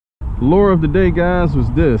Lure of the day, guys, was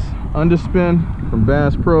this underspin from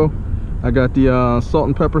Bass Pro. I got the salt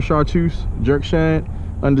and pepper chartreuse jerk shad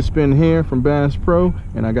underspin here from Bass Pro,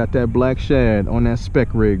 and I got that black shad on that spec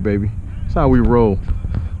rig, baby. That's how we roll.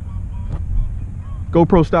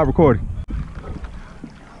 GoPro, stop recording.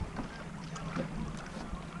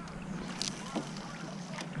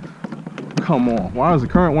 Come on, why does the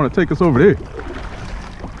current want to take us over there?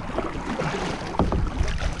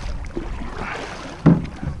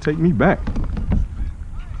 Take me back.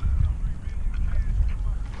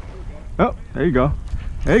 Oh, there you go.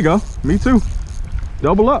 There you go. Me too.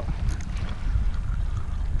 Double up.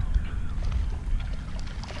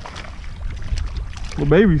 Little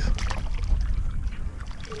babies.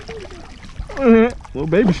 Little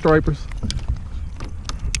baby stripers.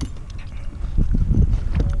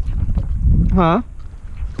 Huh?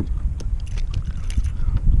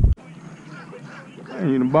 Hey,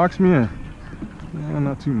 you done box me in. Yeah,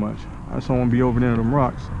 not too much. I just don't want to be over there in them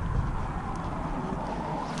rocks.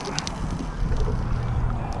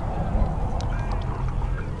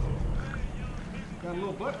 Got a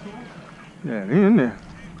little butt to them. Yeah, they in there.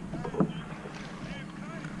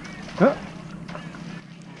 Huh?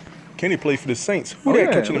 Kenny played for the Saints. Who Yeah,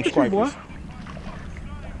 that catching them look at you, boy. stripers?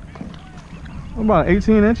 About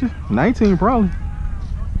 18 inches, 19 probably.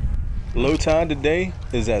 Low tide today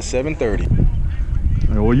is at 7:30.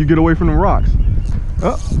 Well, you get away from the rocks.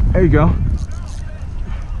 Oh, there you go.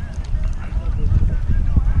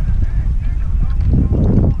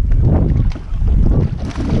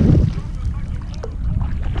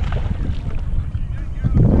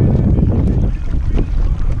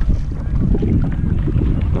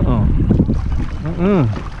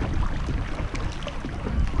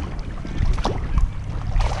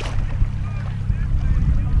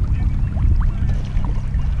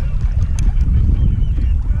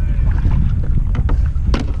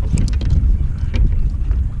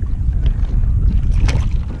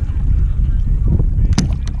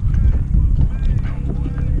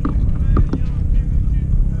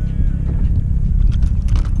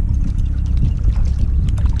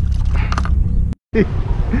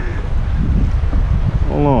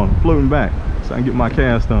 Hold on, I'm floating back so I can get my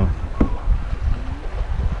cast on.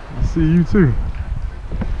 I see you too.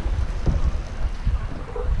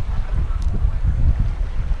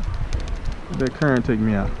 Let that current take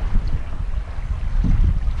me out.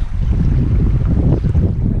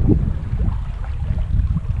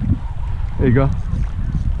 There you go.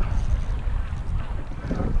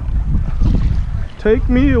 Take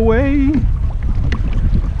me away.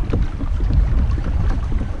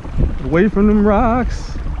 Away from them rocks.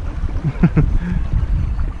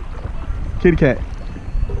 Kitty cat.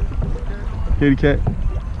 Kitty cat.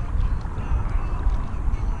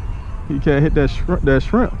 Kitty cat hit that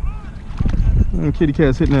shrimp. And kitty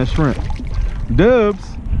cat's hitting that shrimp.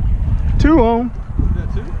 Dubs. 2 on.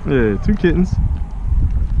 Is that 2? Yeah, 2 kittens.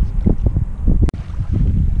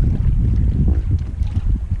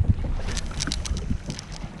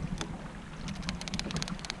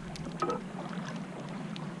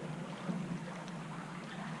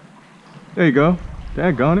 There you go.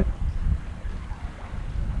 Daggone it.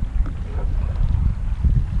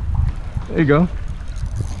 There you go.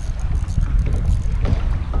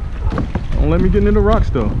 Don't let me get into the rocks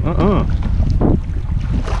though.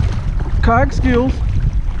 Kayak skills.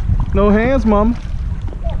 No hands, mama.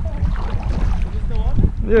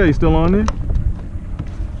 Yeah, he's still on there.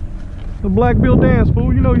 The Black Bill dance,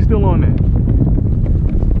 fool. You know he's still on there.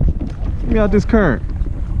 Get me out this current.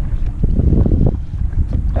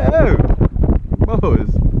 Oh. Boys.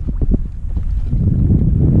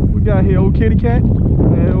 We got here old kitty cat.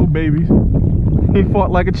 Yeah, old babies. He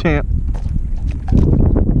fought like a champ.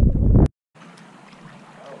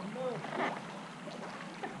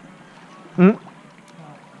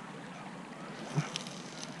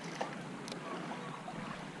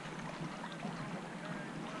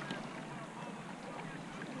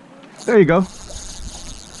 There you go.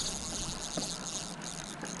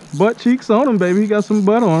 Butt cheeks on him, baby. He got some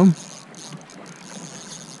butt on him.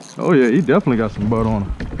 Oh yeah, he definitely got some butt on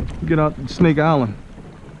him. Get out Snake Island.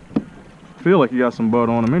 Feel like he got some butt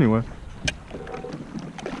on him anyway.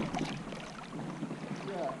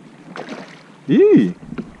 Yee.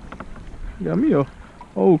 Got me a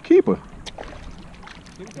old keeper.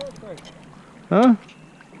 Huh?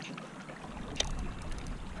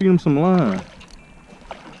 Feed him some line.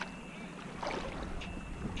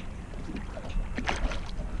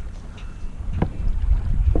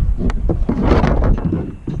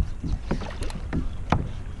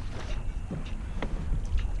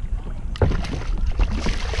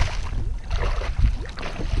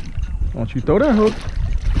 Why don't you throw that hook?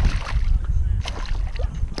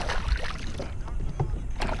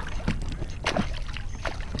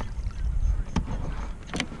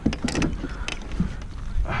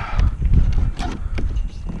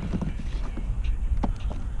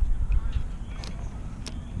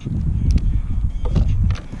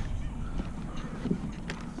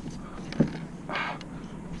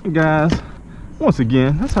 guys, once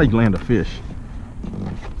again, that's how you land a fish.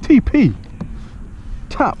 TP.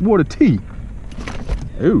 Top water T.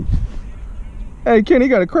 Ooh. Hey, Kenny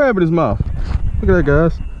got a crab in his mouth. Look at that,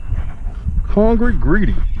 guys. Hungry,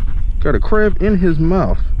 greedy. Got a crab in his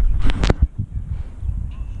mouth.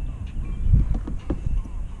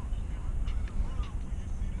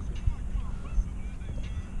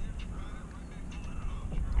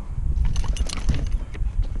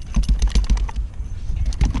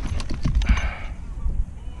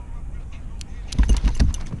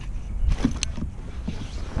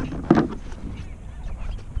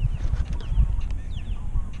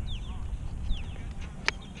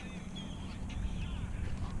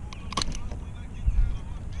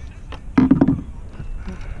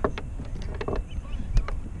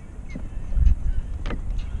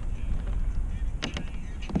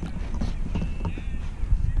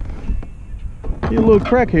 He a little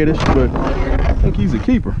crackheadish, but I think he's a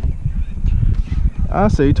keeper. I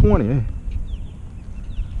say 20. Eh?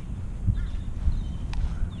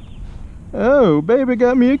 Oh, baby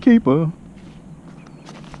got me a keeper.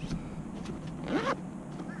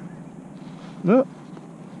 Oh.